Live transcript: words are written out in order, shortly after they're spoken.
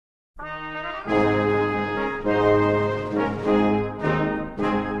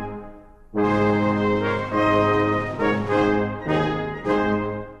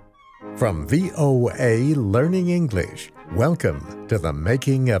From VOA Learning English, welcome to The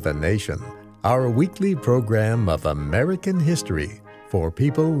Making of a Nation, our weekly program of American history for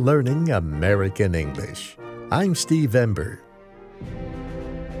people learning American English. I'm Steve Ember.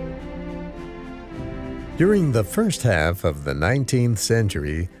 During the first half of the 19th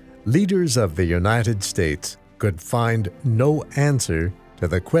century, leaders of the United States could find no answer to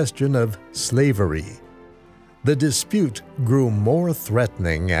the question of slavery. The dispute grew more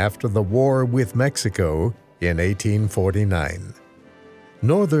threatening after the war with Mexico in 1849.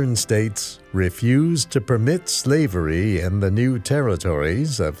 Northern states refused to permit slavery in the new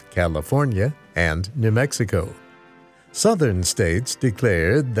territories of California and New Mexico. Southern states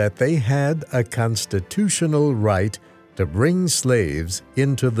declared that they had a constitutional right to bring slaves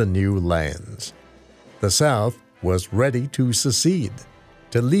into the new lands. The South was ready to secede,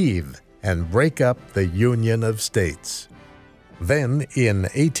 to leave and break up the Union of States. Then, in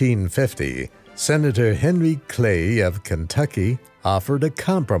 1850, Senator Henry Clay of Kentucky offered a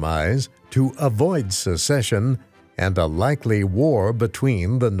compromise to avoid secession and a likely war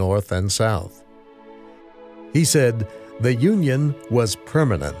between the North and South. He said the Union was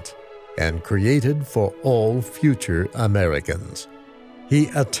permanent and created for all future Americans. He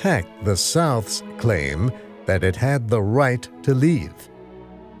attacked the South's claim that it had the right to leave.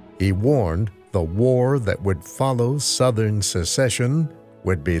 He warned the war that would follow Southern secession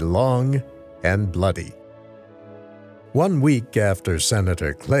would be long and bloody. 1 week after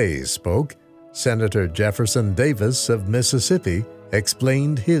Senator Clay spoke, Senator Jefferson Davis of Mississippi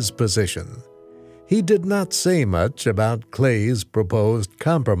explained his position. He did not say much about Clay's proposed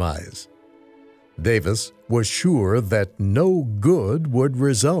compromise. Davis was sure that no good would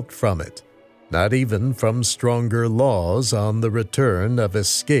result from it, not even from stronger laws on the return of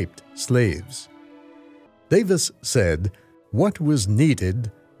escaped slaves. Davis said what was needed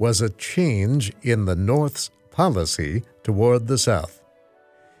was a change in the North's policy toward the South.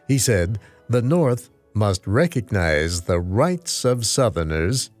 He said the North must recognize the rights of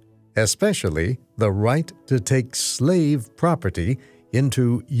Southerners, especially the right to take slave property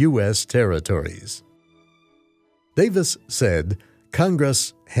into U.S. territories. Davis said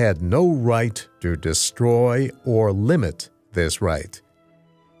Congress had no right to destroy or limit this right.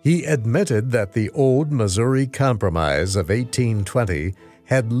 He admitted that the old Missouri Compromise of 1820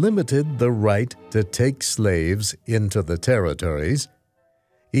 had limited the right to take slaves into the territories.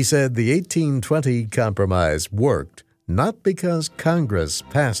 He said the 1820 Compromise worked not because Congress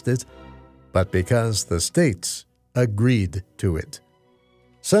passed it, but because the states agreed to it.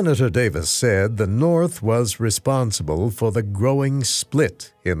 Senator Davis said the North was responsible for the growing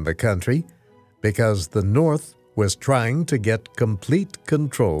split in the country because the North was trying to get complete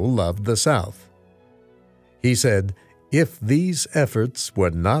control of the South. He said if these efforts were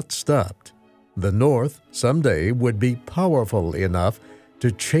not stopped, the North someday would be powerful enough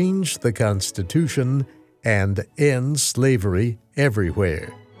to change the Constitution and end slavery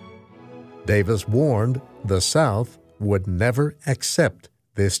everywhere. Davis warned the South would never accept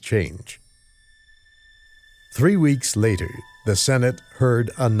this change. 3 weeks later, the Senate heard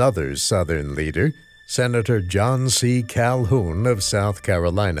another Southern leader, Senator John C. Calhoun of South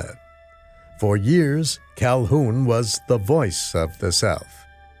Carolina. For years, Calhoun was the voice of the South.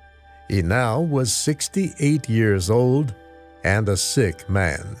 He now was 68 years old and a sick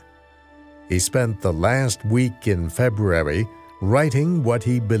man. He spent the last week in February writing what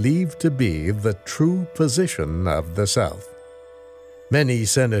he believed to be the true position of the South. Many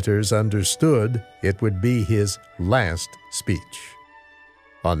senators understood it would be his last speech.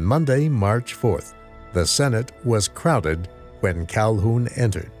 On Monday, March 4th, the Senate was crowded when Calhoun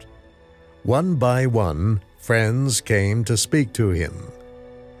entered. One by one, friends came to speak to him.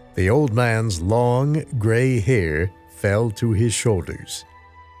 The old man's long, gray hair fell to his shoulders.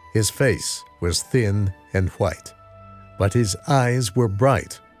 His face was thin and white, but his eyes were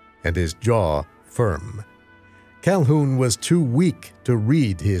bright and his jaw firm. Calhoun was too weak to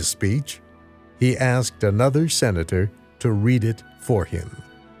read his speech. He asked another senator to read it for him.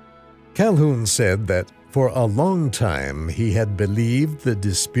 Calhoun said that for a long time he had believed the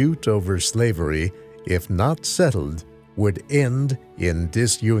dispute over slavery, if not settled, would end in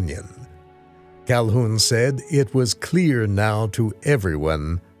disunion. Calhoun said it was clear now to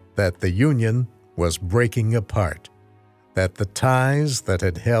everyone that the Union was breaking apart, that the ties that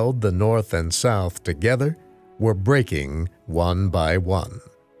had held the North and South together were breaking one by one.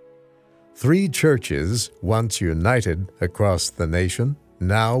 3 churches, once united across the nation,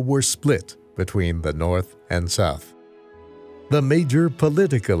 now were split between the North and South. The major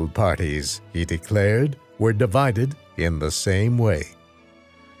political parties, he declared, were divided in the same way.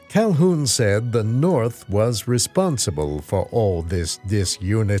 Calhoun said the North was responsible for all this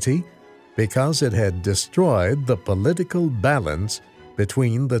disunity because it had destroyed the political balance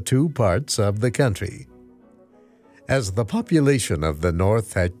between the two parts of the country. As the population of the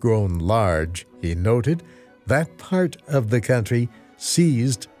North had grown large, he noted, that part of the country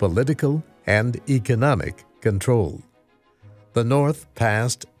seized political and economic control. The North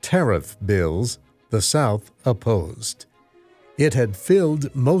passed tariff bills the South opposed. It had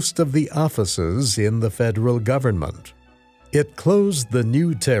filled most of the offices in the federal government. It closed the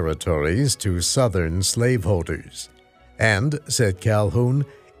new territories to Southern slaveholders, and, said Calhoun,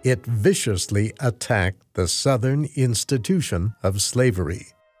 it viciously attacked the Southern institution of slavery.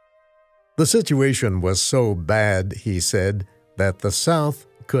 The situation was so bad, he said, that the South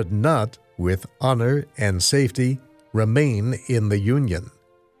could not, with honor and safety, remain in the Union.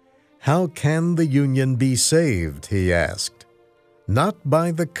 How can the Union be saved, he asked. Not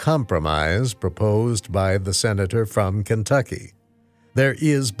by the compromise proposed by the senator from Kentucky. There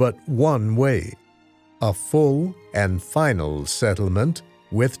is but one way: a full and final settlement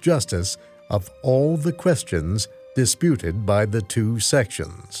with justice of all the questions disputed by the two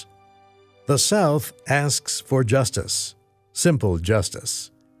sections. The South asks for justice, simple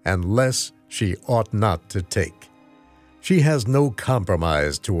justice, and less she ought not to take. She has no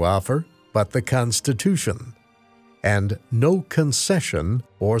compromise to offer but the Constitution, and no concession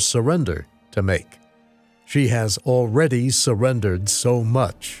or surrender to make. She has already surrendered so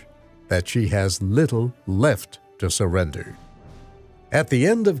much that she has little left to surrender. At the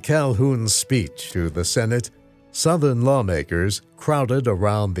end of Calhoun's speech to the Senate, Southern lawmakers crowded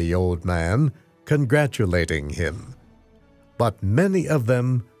around the old man, congratulating him. But many of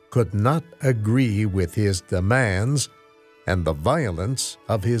them could not agree with his demands and the violence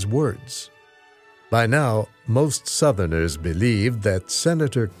of his words. By now, most Southerners believed that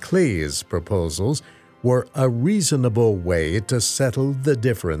Senator Clay's proposals were a reasonable way to settle the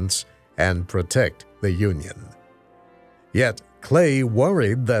difference and protect the Union. Yet Clay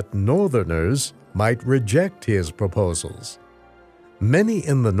worried that Northerners might reject his proposals. Many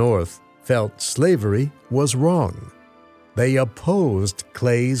in the North felt slavery was wrong. They opposed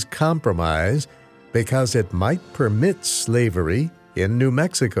Clay's compromise because it might permit slavery in New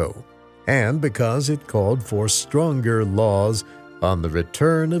Mexico, and because it called for stronger laws on the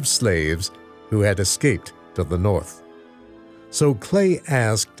return of slaves who had escaped to the North. So Clay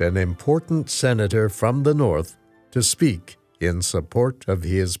asked an important senator from the North to speak in support of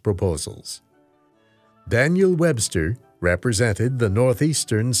his proposals. Daniel Webster represented the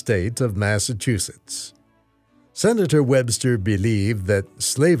northeastern state of Massachusetts. Senator Webster believed that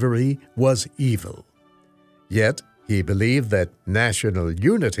slavery was evil. Yet he believed that national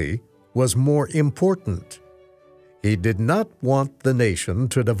unity was more important. He did not want the nation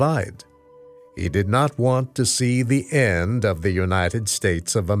to divide. He did not want to see the end of the United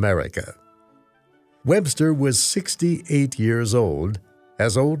States of America. Webster was 68 years old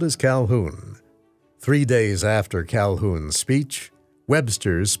as Calhoun. 3 days after Calhoun's speech,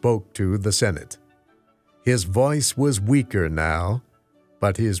 Webster spoke to the Senate. His voice was weaker now,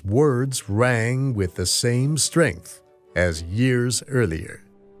 but his words rang with the same strength as years earlier.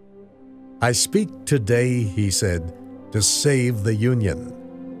 "I speak today," he said, "to save the Union.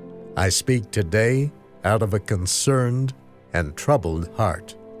 I speak today out of a concerned and troubled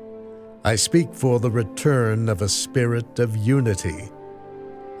heart. I speak for the return of a spirit of unity.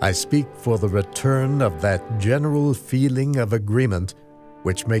 I speak for the return of that general feeling of agreement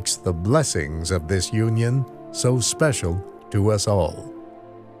which makes the blessings of this union so special to us all."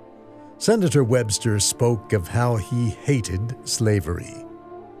 Senator Webster spoke of how he hated slavery.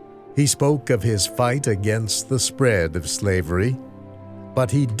 He spoke of his fight against the spread of slavery,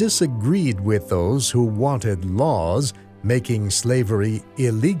 but he disagreed with those who wanted laws making slavery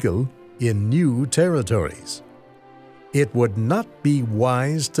illegal in new territories. It would not be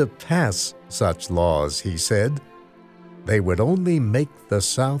wise to pass such laws, he said. They would only make the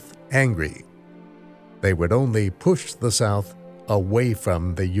South angry. They would only push the South away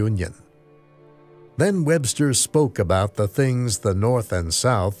from the Union. Then Webster spoke about the things the North and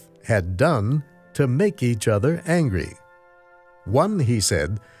South had done to make each other angry. One, he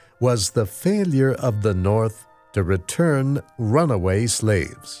said, was the failure of the North to return runaway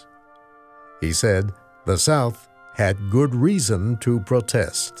slaves. He said the South had good reason to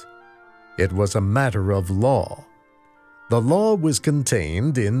protest. It was a matter of law. The law was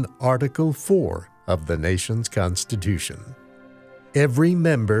contained in Article 4 of the nation's Constitution. Every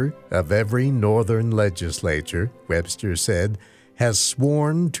member of every Northern legislature, Webster said, has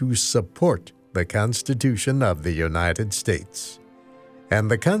sworn to support the Constitution of the United States. and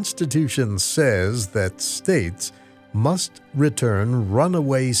the Constitution says that states must return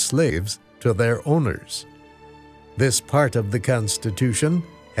runaway slaves to their owners. This part of the Constitution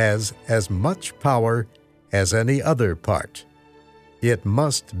has as much power as any other part. It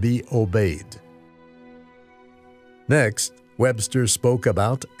must be obeyed. Next, Webster spoke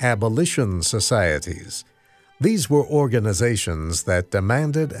about abolition societies. These were organizations that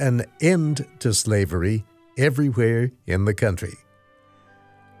demanded an end to slavery everywhere in the country.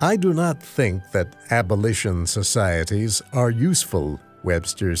 I do not think that abolition societies are useful,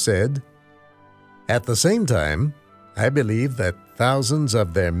 Webster said. At the same time, I believe that thousands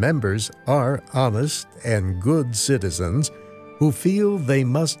of their members are honest and good citizens who feel they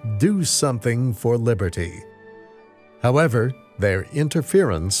must do something for liberty. However, their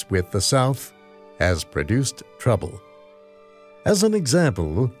interference with the South has produced trouble. As an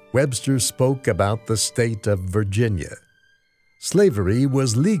example, Webster spoke about the state of Virginia. Slavery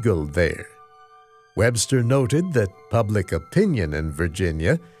was legal there. Webster noted that public opinion in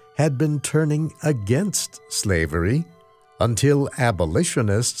Virginia had been turning against slavery until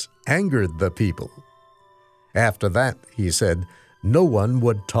abolitionists angered the people. After that, he said, no one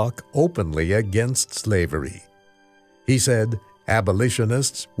would talk openly against slavery. He said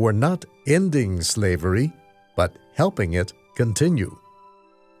abolitionists were not ending slavery, but helping it continue.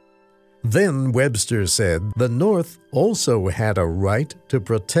 Then Webster said the North also had a right to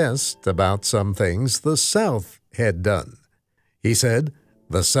protest about some things the South had done. He said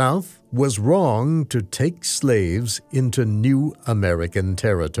the South was wrong to take slaves into new American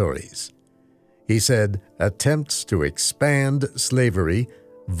territories. He said attempts to expand slavery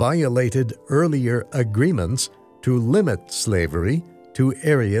violated earlier agreements to limit slavery to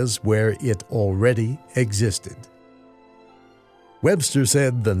areas where it already existed. Webster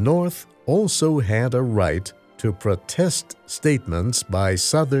said the North also had a right to protest statements by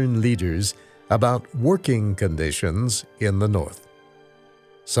Southern leaders about working conditions in the North.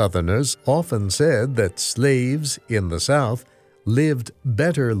 Southerners often said that slaves in the South lived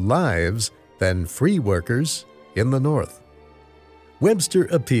better lives than free workers in the North. Webster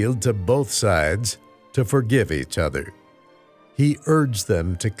appealed to both sides to forgive each other. He urged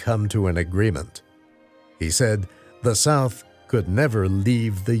them to come to an agreement. He said the South could never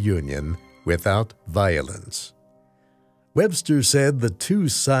leave the Union without violence. Webster said the two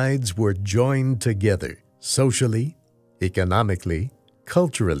sides were joined together socially, economically,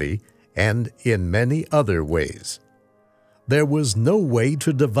 culturally, and in many other ways. There was no way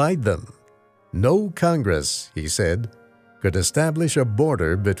to divide them. No Congress, he said, could establish a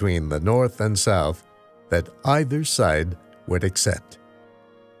border between the North and South that either side would accept.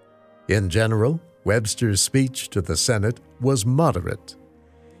 In general, Webster's speech to the Senate was moderate.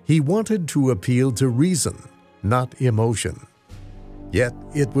 He wanted to appeal to reason, not emotion. Yet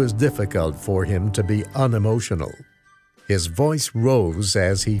it was difficult for him to be unemotional. His voice rose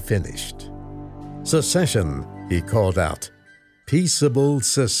as he finished. "Secession," he called out. "Peaceable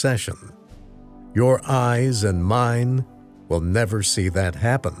secession. Your eyes and mine will never see that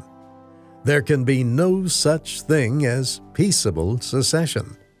happen. There can be no such thing as peaceable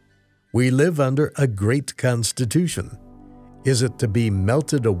secession. We live under a great Constitution. Is it to be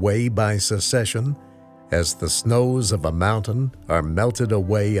melted away by secession as the snows of a mountain are melted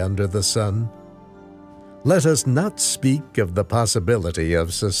away under the sun? Let us not speak of the possibility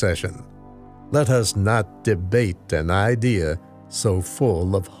of secession. Let us not debate an idea so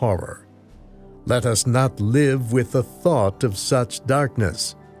full of horror. Let us not live with the thought of such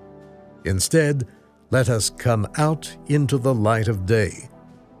darkness. Instead, let us come out into the light of day.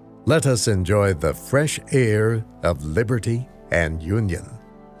 Let us enjoy the fresh air of liberty and union."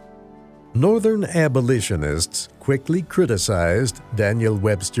 Northern abolitionists quickly criticized Daniel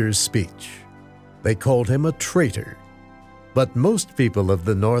Webster's speech. They called him a traitor. But most people of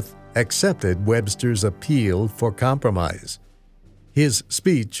the North accepted Webster's appeal for compromise. His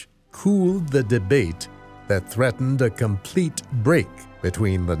speech cooled the debate that threatened a complete break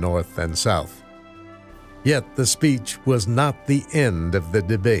between the North and South. Yet the speech was not the end of the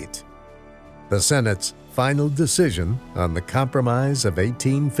debate. The Senate's final decision on the Compromise of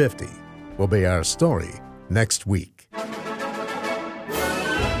 1850 will be our story next week.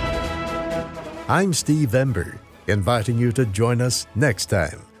 I'm Steve Ember, inviting you to join us next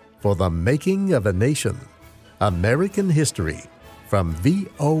time for The Making of a Nation, American History, from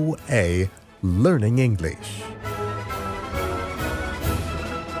VOA Learning English.